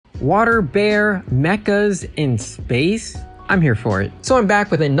Water bear mechas in space? I'm here for it. So I'm back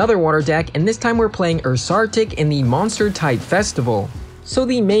with another water deck, and this time we're playing Ursarctic in the Monster Type Festival. So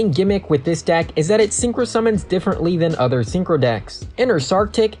the main gimmick with this deck is that it synchro summons differently than other synchro decks. In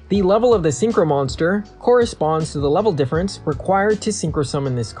Ursarctic, the level of the synchro monster corresponds to the level difference required to synchro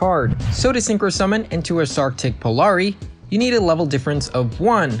summon this card. So to synchro summon into Ursarctic Polari, you need a level difference of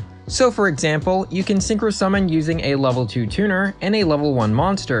 1. So for example, you can synchro summon using a level 2 tuner and a level 1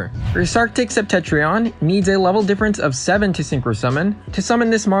 monster. Ursarctic Septentrion needs a level difference of 7 to synchro summon. To summon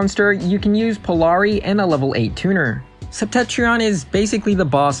this monster, you can use Polari and a level 8 tuner. Septentrion is basically the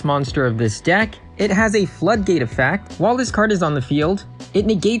boss monster of this deck. It has a floodgate effect. While this card is on the field, it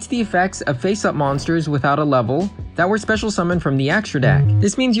negates the effects of face-up monsters without a level that were special summoned from the extra deck.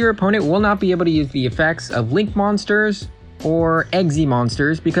 This means your opponent will not be able to use the effects of Link monsters or Eggsy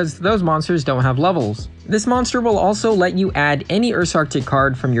monsters because those monsters don't have levels. This monster will also let you add any Ursarctic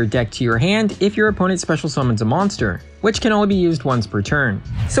card from your deck to your hand if your opponent special summons a monster, which can only be used once per turn.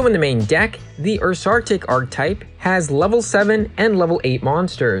 So in the main deck, the Ursarctic archetype has level 7 and level 8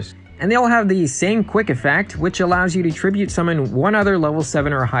 monsters, and they all have the same quick effect, which allows you to tribute summon one other level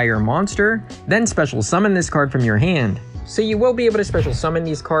 7 or higher monster, then special summon this card from your hand. So you will be able to special summon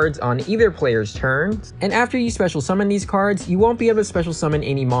these cards on either player's turns, and after you special summon these cards, you won't be able to special summon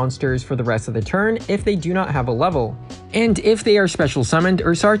any monsters for the rest of the turn if they do not have a level. And if they are special summoned,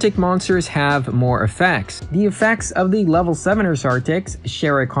 Ursarctic monsters have more effects. The effects of the level 7 Ursarctics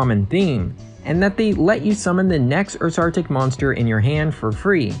share a common theme, and that they let you summon the next Ursarctic monster in your hand for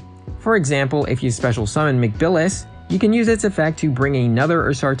free. For example, if you special summon McBillis, you can use its effect to bring another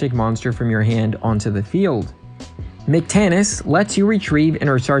Ursarctic monster from your hand onto the field. McTanis lets you retrieve an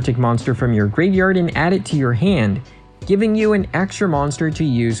Ursarctic monster from your graveyard and add it to your hand, giving you an extra monster to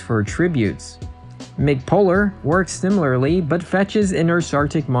use for tributes. McPolar works similarly, but fetches an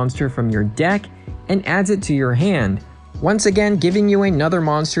Ursarctic monster from your deck and adds it to your hand, once again giving you another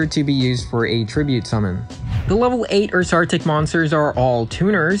monster to be used for a tribute summon. The level 8 Ursarctic monsters are all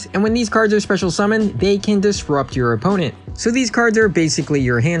tuners, and when these cards are special summoned, they can disrupt your opponent. So these cards are basically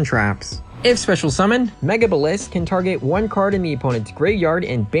your hand traps. If special summoned, Megabalisk can target one card in the opponent's graveyard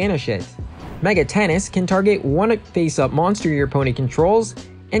and banish it. Megatennis can target one face-up monster your opponent controls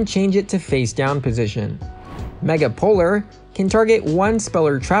and change it to face-down position. Megapolar can target one spell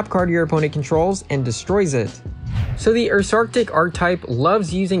or trap card your opponent controls and destroys it. So the Ursarctic archetype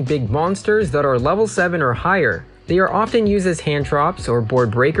loves using big monsters that are level 7 or higher. They are often used as hand traps or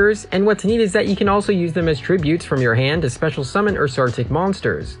board breakers, and what's neat is that you can also use them as tributes from your hand to special summon Ursarctic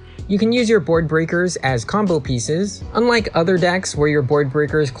monsters. You can use your board breakers as combo pieces, unlike other decks where your board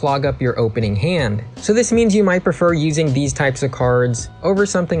breakers clog up your opening hand. So this means you might prefer using these types of cards over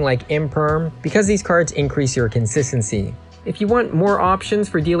something like Imperm because these cards increase your consistency. If you want more options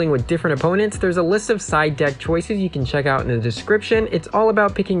for dealing with different opponents, there's a list of side deck choices you can check out in the description. It's all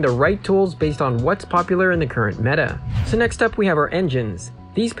about picking the right tools based on what's popular in the current meta. So next up we have our engines.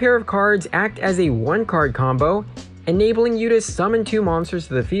 These pair of cards act as a 1-card combo, enabling you to summon 2 monsters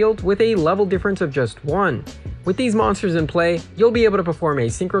to the field with a level difference of just 1. With these monsters in play, you'll be able to perform a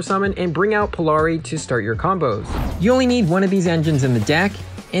synchro summon and bring out Polari to start your combos. You only need one of these engines in the deck,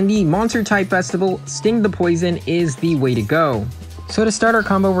 and the Monster Type Festival Sting the Poison is the way to go. So to start our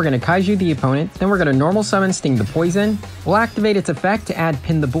combo, we're going to Kaiju the opponent, then we're going to normal summon Sting the Poison. We'll activate its effect to add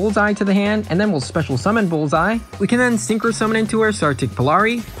Pin the Bullseye to the hand, and then we'll special summon Bullseye. We can then synchro summon into Ursarctic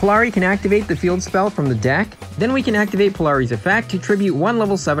Polari. Polari can activate the field spell from the deck. Then we can activate Polari's effect to tribute one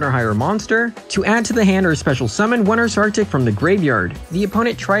level 7 or higher monster, to add to the hand or special summon one Ursarctic from the graveyard. The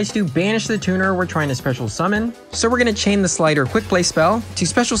opponent tries to banish the tuner we're trying to special summon, so we're going to chain the slider quick play spell to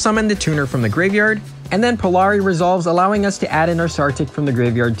special summon the tuner from the graveyard, and then Polari resolves, allowing us to add an Ursarctic from the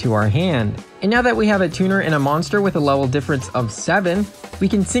graveyard to our hand. And now that we have a tuner and a monster with a level difference of 7, we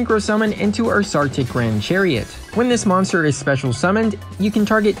can synchro summon into Ursarctic Grand Chariot. When this monster is special summoned, you can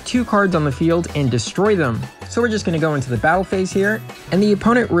target 2 cards on the field and destroy them. So we're just going to go into the battle phase here, and the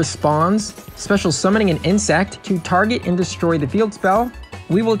opponent responds, special summoning an insect to target and destroy the field spell.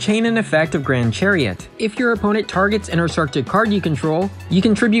 We will chain an effect of Grand Chariot. If your opponent targets an Ursarctic card you control, you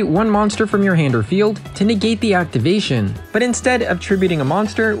can tribute one monster from your hand or field to negate the activation. But instead of tributing a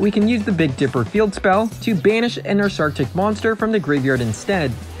monster, we can use the Big Dipper field spell to banish an Ursarctic monster from the graveyard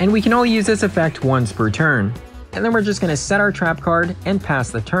instead. And we can only use this effect once per turn. And then we're just going to set our trap card and pass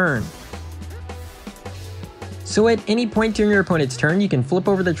the turn. So at any point during your opponent's turn, you can flip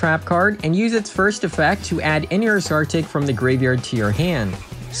over the trap card and use its first effect to add any Ursarctic from the graveyard to your hand.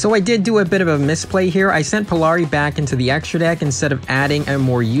 So I did do a bit of a misplay here. I sent Polari back into the extra deck instead of adding a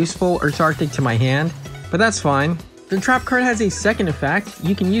more useful Ursarctic to my hand, but that's fine. The trap card has a second effect.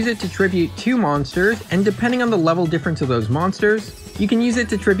 You can use it to tribute 2 monsters, and depending on the level difference of those monsters, you can use it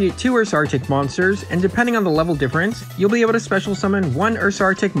to tribute 2 Ursarctic monsters, and depending on the level difference, you'll be able to special summon 1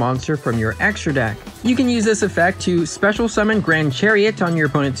 Ursarctic monster from your extra deck. You can use this effect to special summon Grand Chariot on your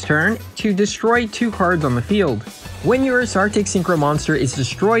opponent's turn to destroy 2 cards on the field. When your Ursartic synchro monster is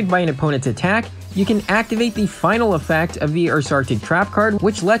destroyed by an opponent's attack, you can activate the final effect of the Ursartic trap card,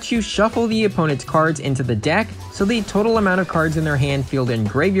 which lets you shuffle the opponent's cards into the deck, so the total amount of cards in their hand, field, and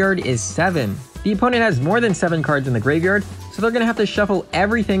graveyard is 7. The opponent has more than 7 cards in the graveyard, so they're going to have to shuffle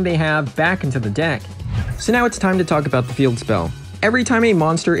everything they have back into the deck. So now it's time to talk about the field spell. Every time a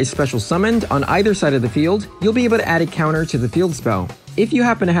monster is special summoned on either side of the field, you'll be able to add a counter to the field spell. If you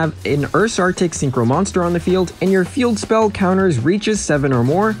happen to have an Ursartic synchro monster on the field and your field spell counters reaches 7 or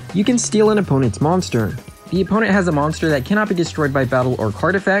more, you can steal an opponent's monster. The opponent has a monster that cannot be destroyed by battle or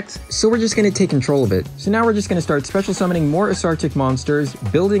card effects, so we're just going to take control of it. So now we're just going to start special summoning more Ursartic monsters,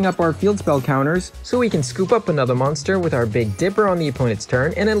 building up our field spell counters, so we can scoop up another monster with our Big Dipper on the opponent's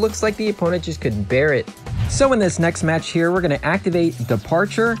turn, and it looks like the opponent just couldn't bear it. So in this next match here, we're going to activate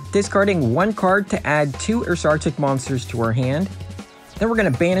Departure, discarding 1 card to add 2 Ursartic monsters to our hand. Then we're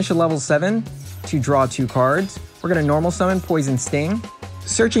going to banish a level 7 to draw 2 cards. We're going to normal summon Poison Sting,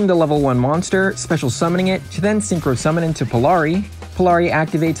 searching the level 1 monster, special summoning it, to then synchro summon into Polari. Polari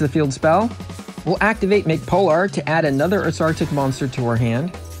activates the field spell. We'll activate Make Polar to add another Ursartic monster to our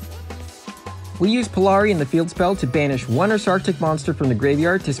hand. We use Polari in the field spell to banish 1 Ursartic monster from the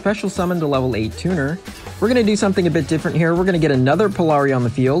graveyard to special summon the level 8 tuner. We're going to do something a bit different here. We're going to get another Polari on the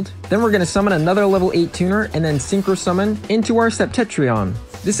field. Then we're going to summon another level 8 tuner and then synchro summon into our Septentrion.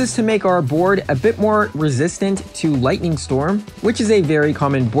 This is to make our board a bit more resistant to Lightning Storm, which is a very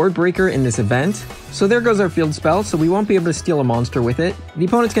common board breaker in this event. So there goes our field spell, so we won't be able to steal a monster with it. The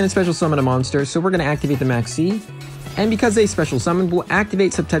opponent's going to special summon a monster, so we're going to activate the Maxi. And because they special summoned, we'll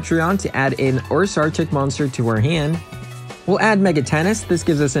activate Septentrion to add an Ursartic monster to our hand. We'll add Megatennis. This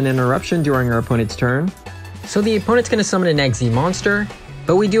gives us an interruption during our opponent's turn. So the opponent's going to summon an Eggsy monster,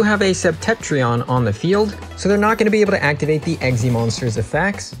 but we do have a Septentrion on the field, so they're not going to be able to activate the Eggsy monster's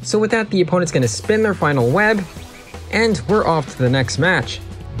effects. So with that, the opponent's going to spin their final web, and we're off to the next match.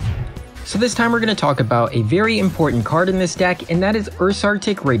 So this time we're going to talk about a very important card in this deck, and that is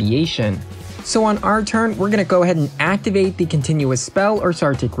Ursartic Radiation. So on our turn, we're going to go ahead and activate the continuous spell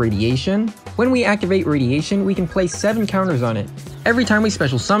Ursartic Radiation. When we activate Radiation, we can place 7 counters on it. Every time we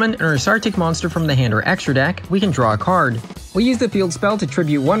special summon an Ursartic monster from the hand or extra deck, we can draw a card. We'll use the field spell to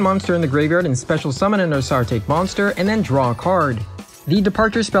tribute 1 monster in the graveyard and special summon an Ursartic monster and then draw a card. The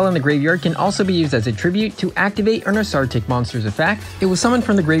Departure spell in the graveyard can also be used as a tribute to activate an Ursartic monster's effect. It was summoned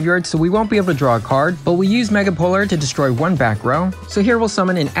from the graveyard, so we won't be able to draw a card, but we'll use Mega Polar to destroy 1 back row. So here we'll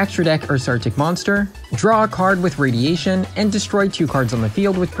summon an extra deck Ursartic monster, draw a card with Radiation, and destroy 2 cards on the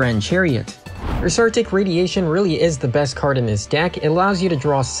field with Grand Chariot. Ursartic Radiation really is the best card in this deck. It allows you to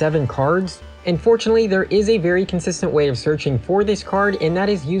draw 7 cards. And fortunately, there is a very consistent way of searching for this card, and that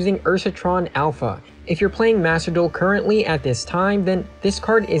is using Ursatron Alpha. If you're playing Master Duel currently at this time, then this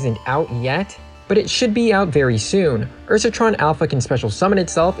card isn't out yet, but it should be out very soon. Ursatron Alpha can special summon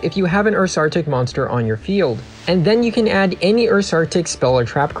itself if you have an Ursartic monster on your field, and then you can add any Ursartic spell or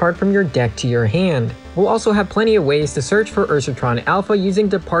trap card from your deck to your hand. We'll also have plenty of ways to search for Ursatron Alpha using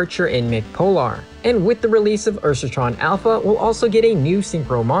Departure and Make Polar. And with the release of Ursatron Alpha, we'll also get a new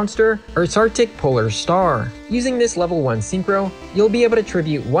synchro monster, Ursartic Polar Star. Using this level 1 synchro, you'll be able to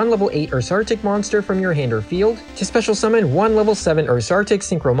tribute 1 level 8 Ursartic monster from your hand or field to special summon 1 level 7 Ursartic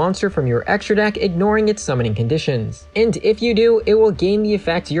synchro monster from your extra deck, ignoring its summoning conditions. And if you do, it will gain the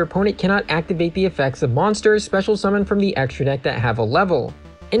effect your opponent cannot activate the effects of monsters special summoned from the extra deck that have a level.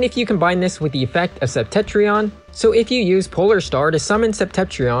 And if you combine this with the effect of Septentrion, so if you use Polar Star to summon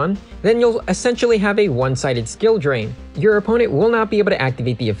Septentrion, then you'll essentially have a one-sided skill drain. Your opponent will not be able to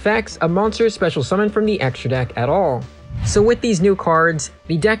activate the effects of monsters special summoned from the extra deck at all. So with these new cards,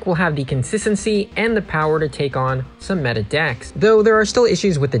 the deck will have the consistency and the power to take on some meta decks. Though there are still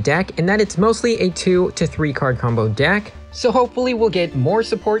issues with the deck in that it's mostly a 2 to 3 card combo deck. So hopefully we'll get more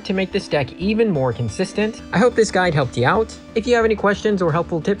support to make this deck even more consistent. I hope this guide helped you out. If you have any questions or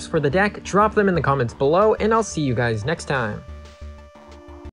helpful tips for the deck, drop them in the comments below and I'll see you guys next time.